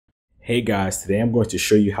Hey guys, today I'm going to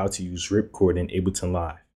show you how to use Ripchord in Ableton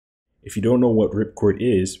Live. If you don't know what Ripchord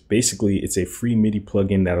is, basically it's a free Midi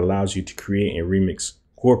plugin that allows you to create and remix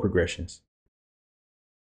chord progressions.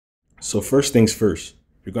 So first things first,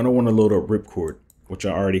 you're going to want to load up Ripchord, which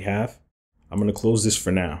I already have. I'm going to close this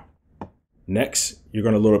for now. Next, you're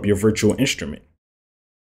going to load up your virtual instrument.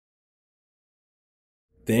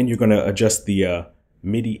 Then you're going to adjust the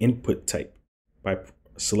Midi input type by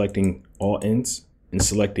selecting all ends and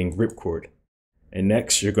selecting Ripchord. And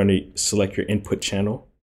next, you're going to select your input channel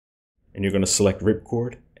and you're going to select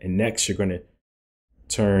Ripchord. And next, you're going to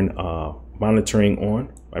turn monitoring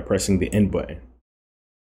on by pressing the end button.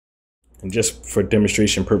 And just for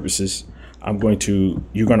demonstration purposes, you're going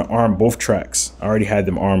to arm both tracks. I already had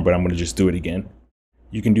them armed, but I'm going to just do it again.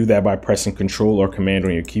 You can do that by pressing Control or Command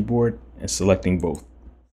on your keyboard and selecting both.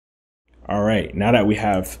 All right, now that we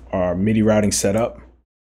have our MIDI routing set up,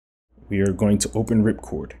 we are going to open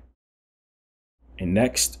Ripchord. And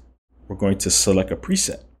next, we're going to select a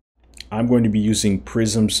preset. I'm going to be using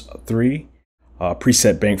Prisms 3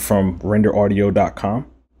 preset bank from renderaudio.com,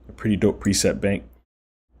 a pretty dope preset bank.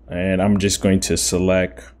 And I'm just going to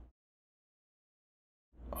select,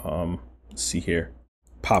 let's see here,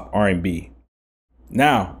 pop R&B.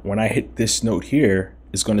 Now, when I hit this note here,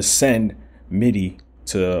 it's going to send MIDI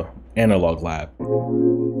to Analog Lab.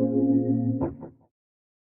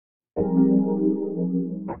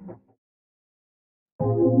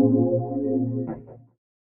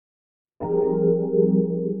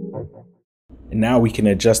 And now we can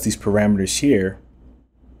adjust these parameters here,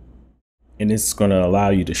 and it's going to allow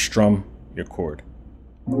you to strum your chord.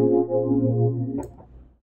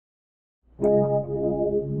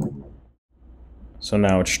 So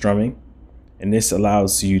now it's strumming, and this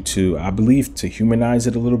allows you to, I believe, to humanize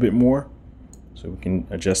it a little bit more. So we can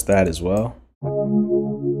adjust that as well.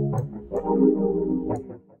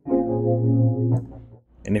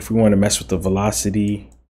 And if we want to mess with the velocity,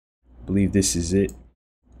 I believe this is it,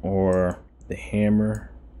 or the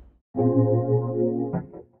hammer.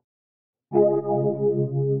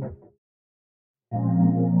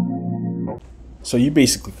 So you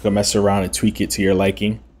basically can mess around and tweak it to your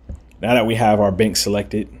liking. Now that we have our bank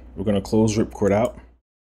selected, we're going to close Ripchord out.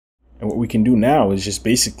 And what we can do now is just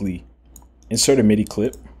basically insert a MIDI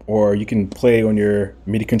clip, or you can play on your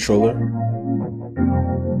MIDI controller.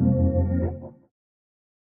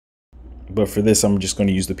 But for this, I'm just going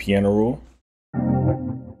to use the piano roll.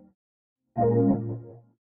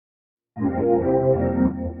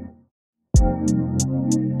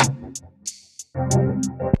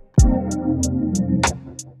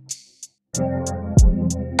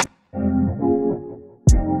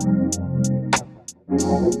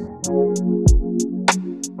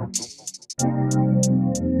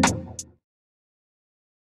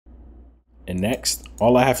 And next,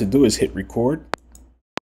 all I have to do is hit record.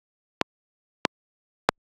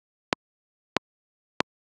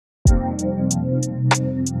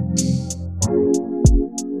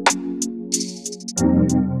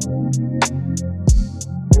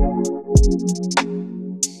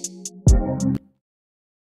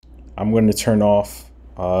 I'm going to turn off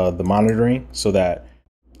the monitoring so that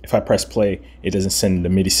if I press play, it doesn't send the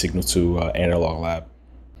MIDI signal to Analog Lab.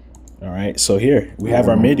 All right, so here we have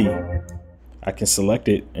our MIDI. I can select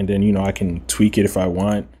it, and then, you know, I can tweak it if I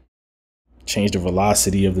want, change the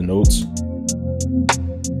velocity of the notes.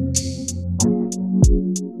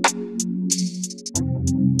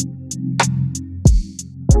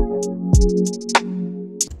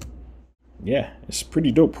 Yeah, it's a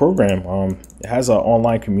pretty dope program. It has an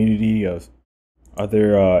online community of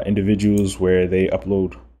other individuals where they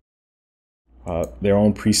upload their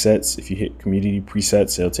own presets. If you hit community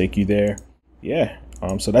presets, it'll take you there. Yeah,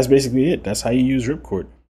 so that's basically it. That's how you use Ripchord.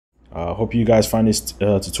 Hope you guys find this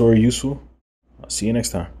tutorial useful. I'll see you next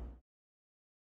time.